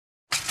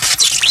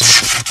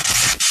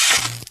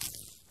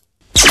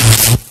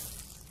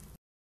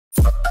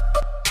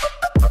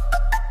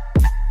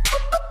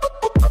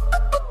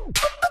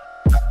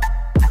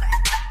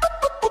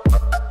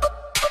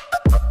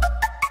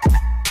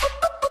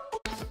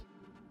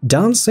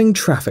Dancing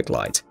traffic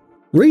light.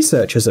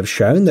 Researchers have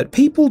shown that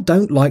people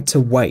don't like to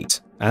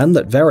wait, and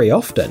that very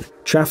often,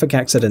 traffic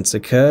accidents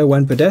occur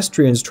when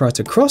pedestrians try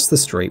to cross the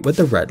street with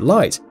the red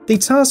light. The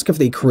task of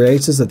the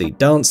creators of the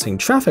dancing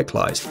traffic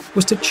light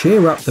was to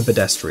cheer up the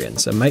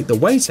pedestrians and make the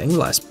waiting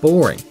less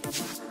boring.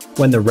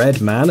 When the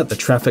red man at the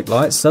traffic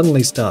light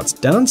suddenly starts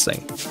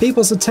dancing,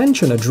 people's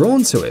attention are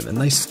drawn to him and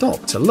they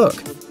stop to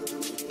look.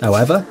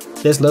 However,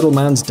 this little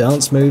man's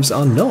dance moves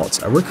are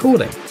not a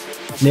recording.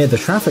 Near the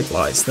traffic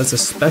lights, there's a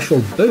special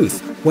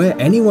booth where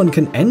anyone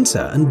can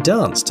enter and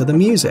dance to the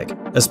music.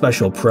 A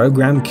special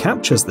program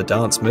captures the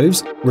dance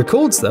moves,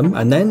 records them,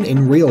 and then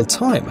in real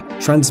time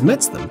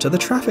transmits them to the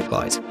traffic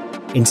light.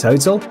 In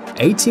total,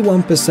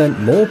 81%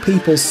 more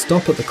people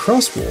stop at the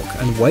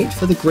crosswalk and wait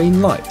for the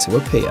green light to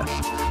appear.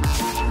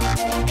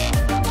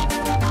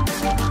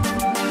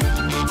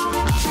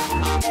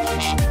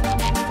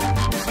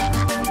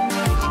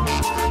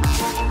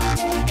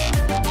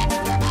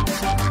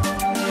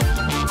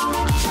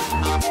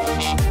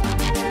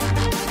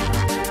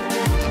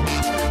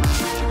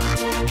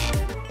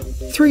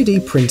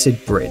 .3D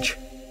printed bridge.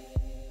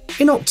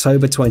 In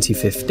October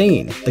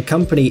 2015, the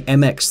company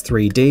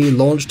MX3D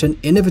launched an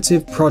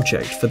innovative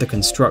project for the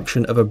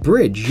construction of a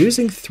bridge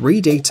using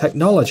 3D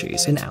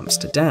technologies in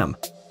Amsterdam.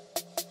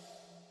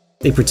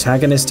 The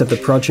protagonist of the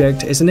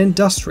project is an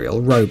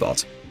industrial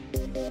robot.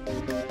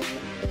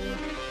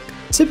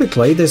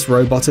 Typically, this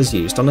robot is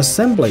used on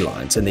assembly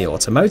lines in the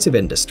automotive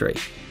industry.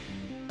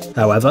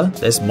 However,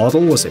 this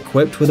model was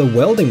equipped with a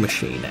welding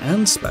machine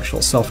and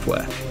special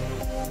software.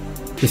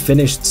 The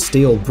finished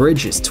steel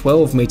bridge is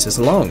 12 meters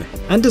long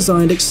and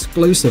designed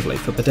exclusively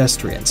for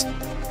pedestrians.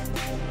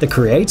 The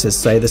creators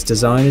say this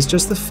design is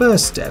just the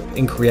first step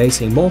in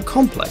creating more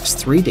complex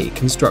 3D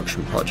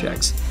construction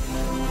projects.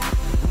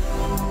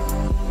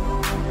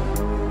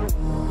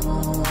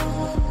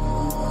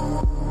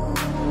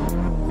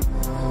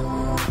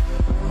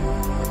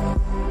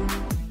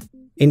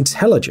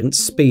 Intelligent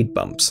speed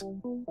bumps.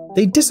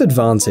 The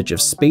disadvantage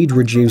of speed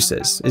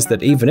reducers is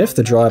that even if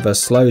the driver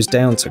slows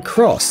down to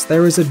cross,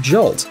 there is a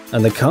jolt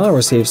and the car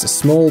receives a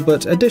small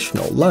but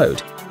additional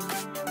load.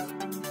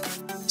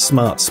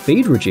 Smart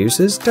speed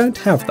reducers don't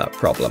have that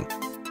problem.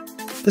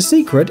 The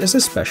secret is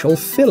a special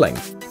filling.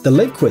 The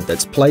liquid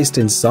that's placed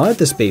inside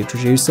the speed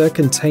reducer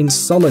contains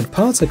solid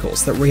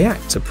particles that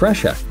react to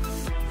pressure.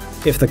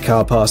 If the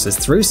car passes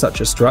through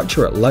such a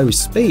structure at low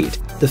speed,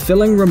 the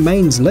filling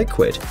remains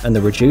liquid and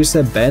the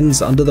reducer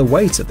bends under the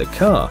weight of the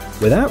car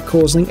without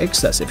causing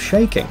excessive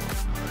shaking.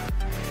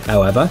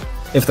 However,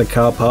 if the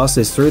car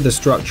passes through the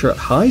structure at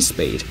high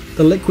speed,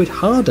 the liquid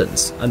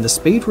hardens and the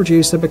speed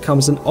reducer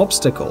becomes an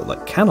obstacle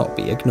that cannot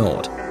be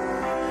ignored.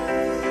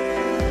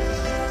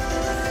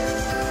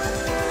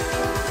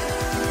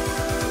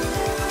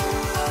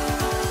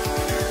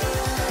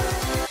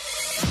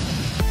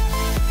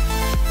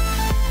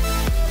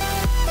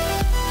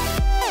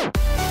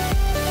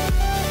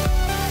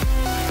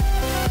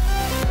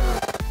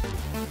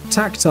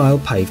 Tactile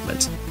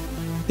pavement.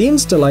 The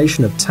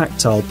installation of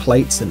tactile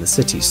plates in the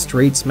city's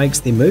streets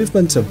makes the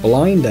movement of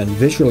blind and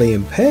visually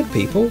impaired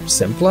people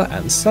simpler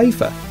and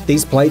safer.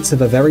 These plates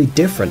have a very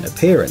different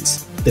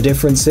appearance. The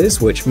differences,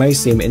 which may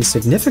seem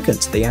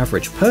insignificant to the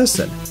average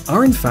person,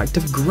 are in fact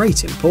of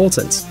great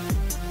importance.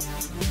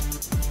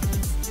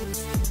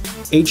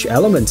 Each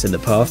element in the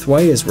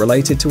pathway is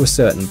related to a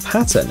certain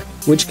pattern,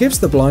 which gives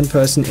the blind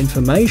person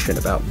information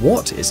about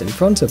what is in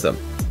front of them.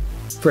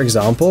 For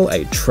example,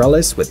 a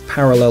trellis with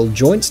parallel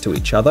joints to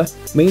each other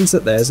means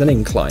that there's an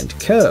inclined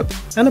curb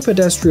and a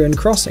pedestrian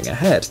crossing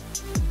ahead.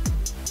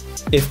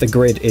 If the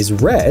grid is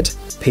red,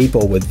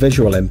 people with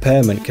visual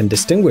impairment can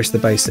distinguish the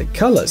basic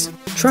colors.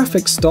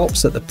 Traffic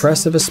stops at the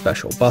press of a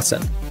special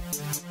button.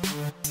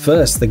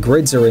 First, the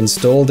grids are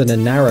installed in a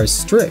narrow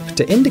strip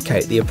to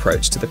indicate the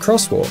approach to the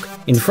crosswalk.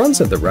 In front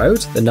of the road,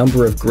 the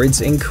number of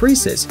grids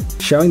increases,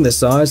 showing the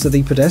size of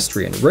the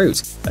pedestrian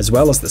route, as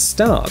well as the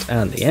start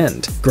and the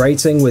end.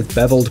 Grating with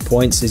beveled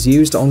points is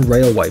used on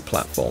railway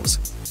platforms.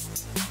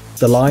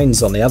 The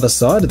lines on the other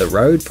side of the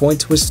road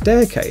point to a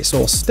staircase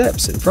or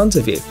steps in front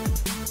of you.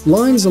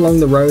 Lines along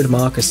the road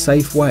mark a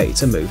safe way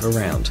to move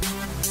around.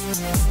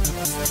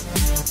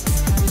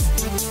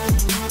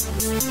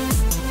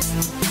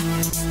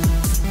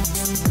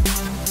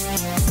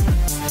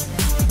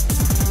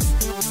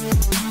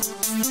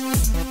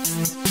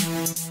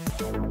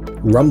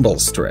 Rumble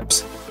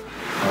strips.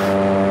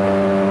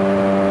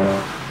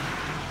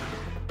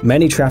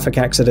 Many traffic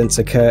accidents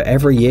occur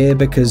every year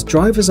because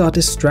drivers are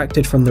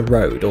distracted from the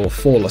road or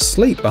fall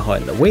asleep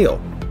behind the wheel.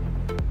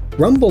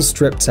 Rumble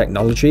strip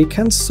technology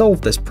can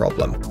solve this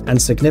problem and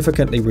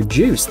significantly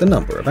reduce the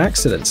number of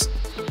accidents.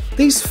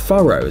 These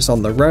furrows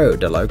on the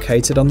road are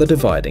located on the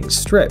dividing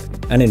strip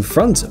and in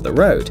front of the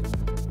road.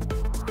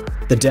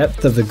 The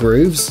depth of the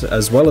grooves,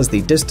 as well as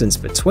the distance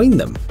between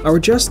them, are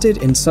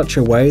adjusted in such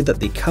a way that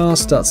the car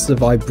starts to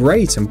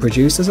vibrate and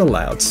produces a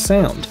loud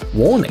sound,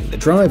 warning the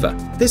driver.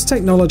 This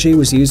technology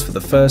was used for the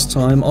first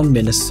time on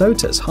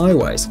Minnesota's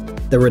highways.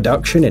 The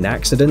reduction in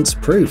accidents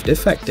proved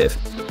effective.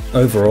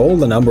 Overall,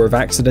 the number of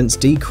accidents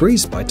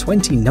decreased by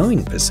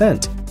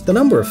 29%. The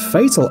number of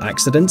fatal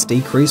accidents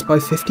decreased by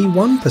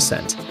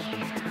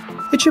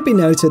 51%. It should be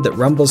noted that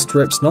rumble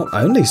strips not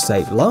only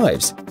save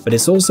lives, but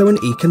it's also an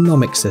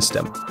economic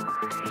system.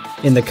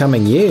 In the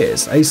coming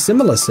years, a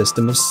similar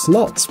system of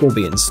slots will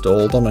be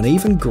installed on an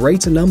even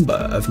greater number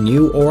of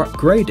new or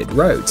upgraded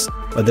roads,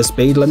 where the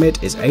speed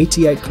limit is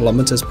 88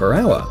 km per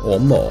hour or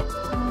more.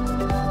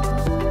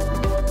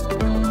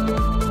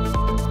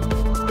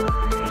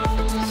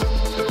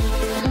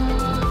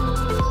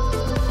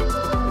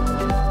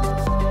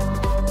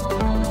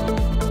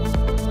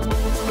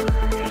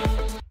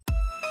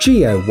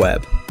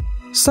 GeoWeb.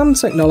 Some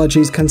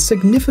technologies can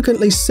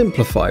significantly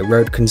simplify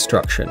road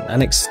construction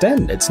and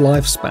extend its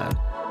lifespan.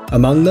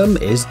 Among them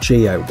is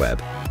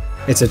GeoWeb.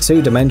 It's a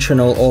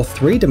two-dimensional or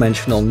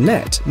three-dimensional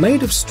net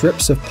made of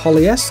strips of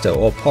polyester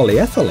or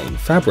polyethylene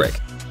fabric.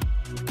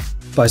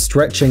 By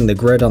stretching the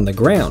grid on the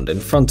ground in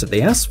front of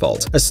the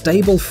asphalt, a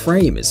stable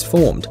frame is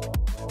formed.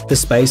 The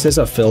spaces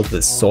are filled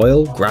with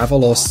soil,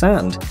 gravel or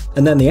sand,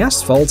 and then the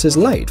asphalt is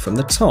laid from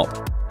the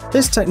top.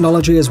 This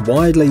technology is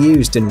widely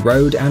used in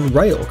road and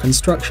rail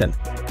construction.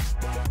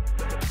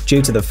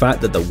 Due to the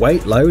fact that the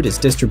weight load is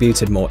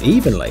distributed more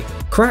evenly,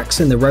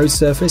 cracks in the road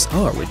surface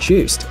are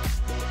reduced.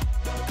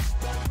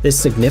 This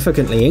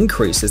significantly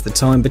increases the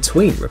time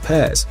between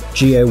repairs.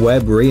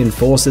 GeoWeb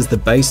reinforces the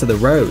base of the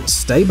road,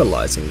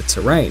 stabilizing the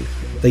terrain.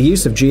 The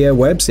use of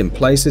GeoWebs in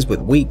places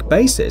with weak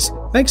bases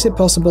makes it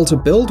possible to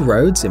build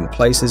roads in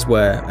places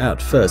where,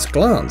 at first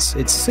glance,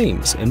 it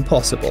seems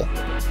impossible.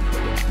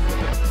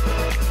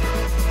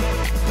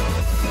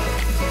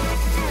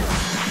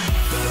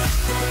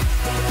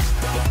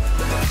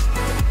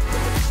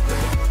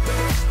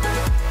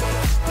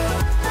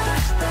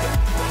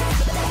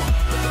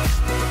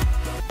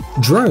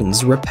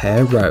 Drones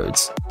repair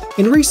roads.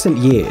 In recent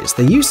years,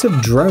 the use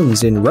of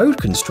drones in road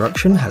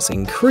construction has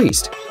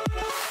increased.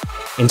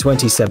 In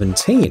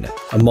 2017,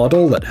 a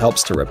model that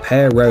helps to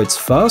repair roads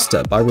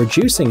faster by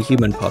reducing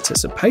human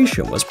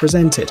participation was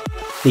presented.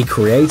 The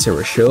creator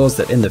assures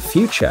that in the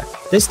future,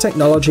 this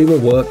technology will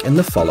work in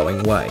the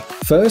following way.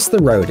 First,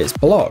 the road is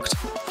blocked,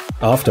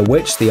 after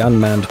which the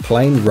unmanned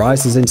plane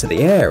rises into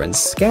the air and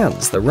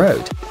scans the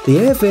road. The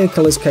air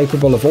vehicle is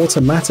capable of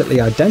automatically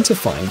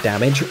identifying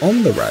damage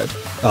on the road.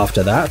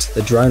 After that,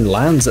 the drone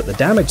lands at the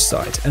damage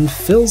site and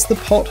fills the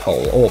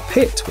pothole or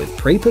pit with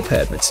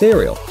pre-prepared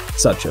material,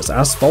 such as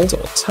asphalt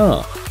or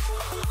tar.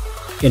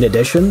 In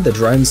addition, the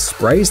drone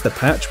sprays the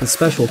patch with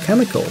special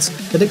chemicals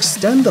that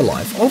extend the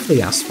life of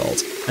the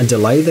asphalt and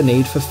delay the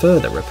need for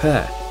further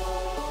repair.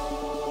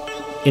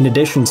 In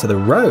addition to the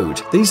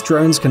road, these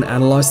drones can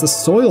analyze the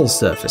soil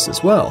surface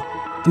as well.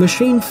 The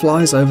machine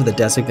flies over the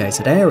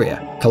designated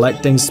area,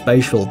 collecting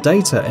spatial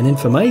data and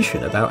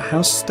information about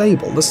how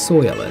stable the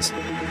soil is.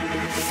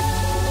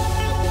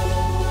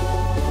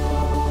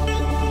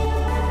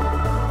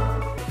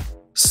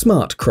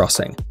 Smart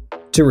crossing.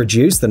 To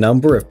reduce the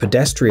number of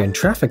pedestrian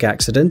traffic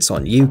accidents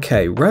on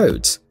UK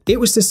roads, it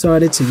was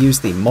decided to use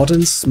the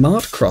modern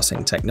smart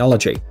crossing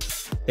technology.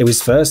 It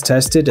was first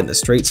tested in the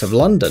streets of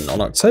London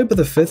on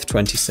October 5,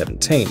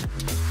 2017.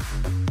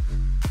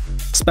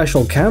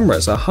 Special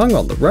cameras are hung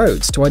on the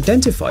roads to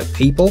identify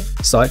people,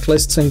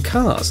 cyclists and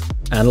cars,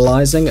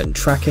 analysing and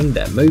tracking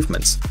their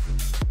movements.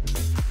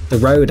 The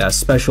road has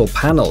special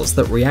panels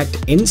that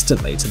react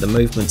instantly to the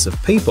movements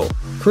of people,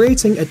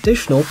 creating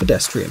additional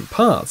pedestrian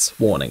paths,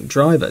 warning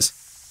drivers.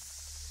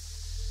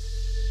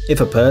 If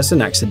a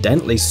person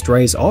accidentally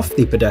strays off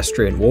the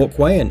pedestrian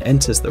walkway and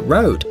enters the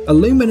road, a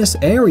luminous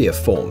area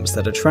forms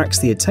that attracts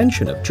the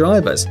attention of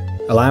drivers,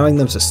 allowing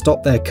them to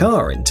stop their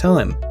car in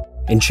time.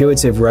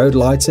 Intuitive road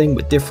lighting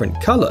with different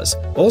colours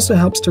also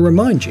helps to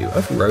remind you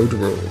of road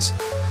rules.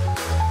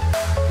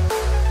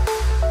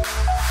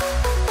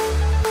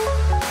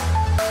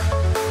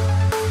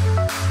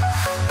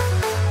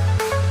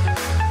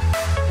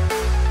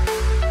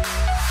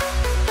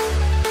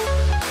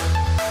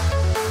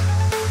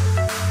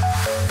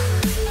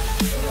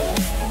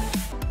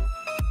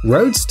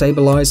 Road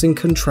stabilising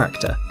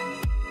contractor.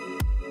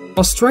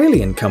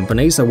 Australian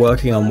companies are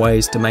working on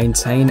ways to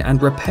maintain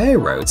and repair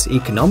roads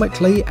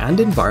economically and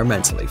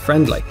environmentally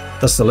friendly.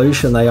 The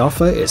solution they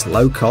offer is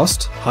low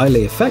cost,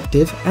 highly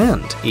effective,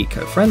 and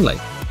eco-friendly.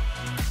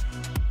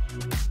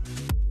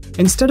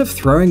 Instead of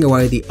throwing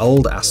away the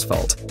old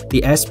asphalt,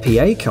 the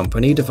SPA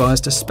company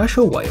devised a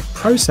special way of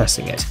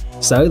processing it,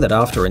 so that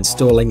after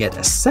installing it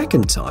a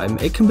second time,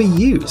 it can be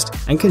used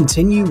and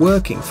continue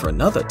working for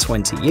another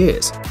 20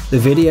 years. The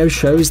video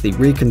shows the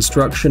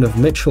reconstruction of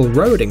Mitchell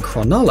Road in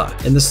Cronulla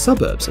in the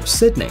suburbs of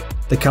Sydney.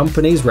 The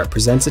company's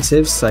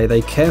representatives say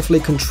they carefully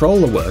control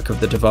the work of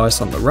the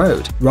device on the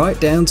road, right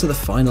down to the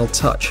final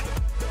touch,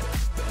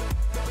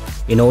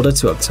 in order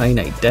to obtain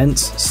a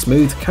dense,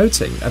 smooth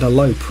coating at a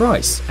low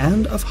price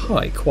and of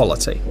high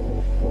quality.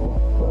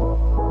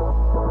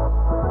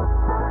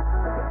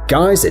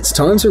 Guys, it's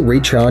time to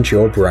recharge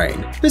your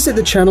brain. Visit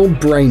the channel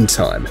Brain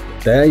Time.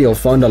 There you'll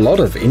find a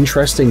lot of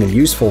interesting and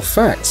useful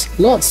facts,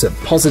 lots of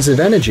positive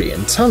energy,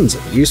 and tons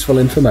of useful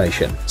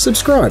information.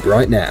 Subscribe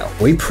right now.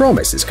 We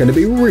promise it's going to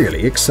be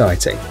really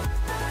exciting.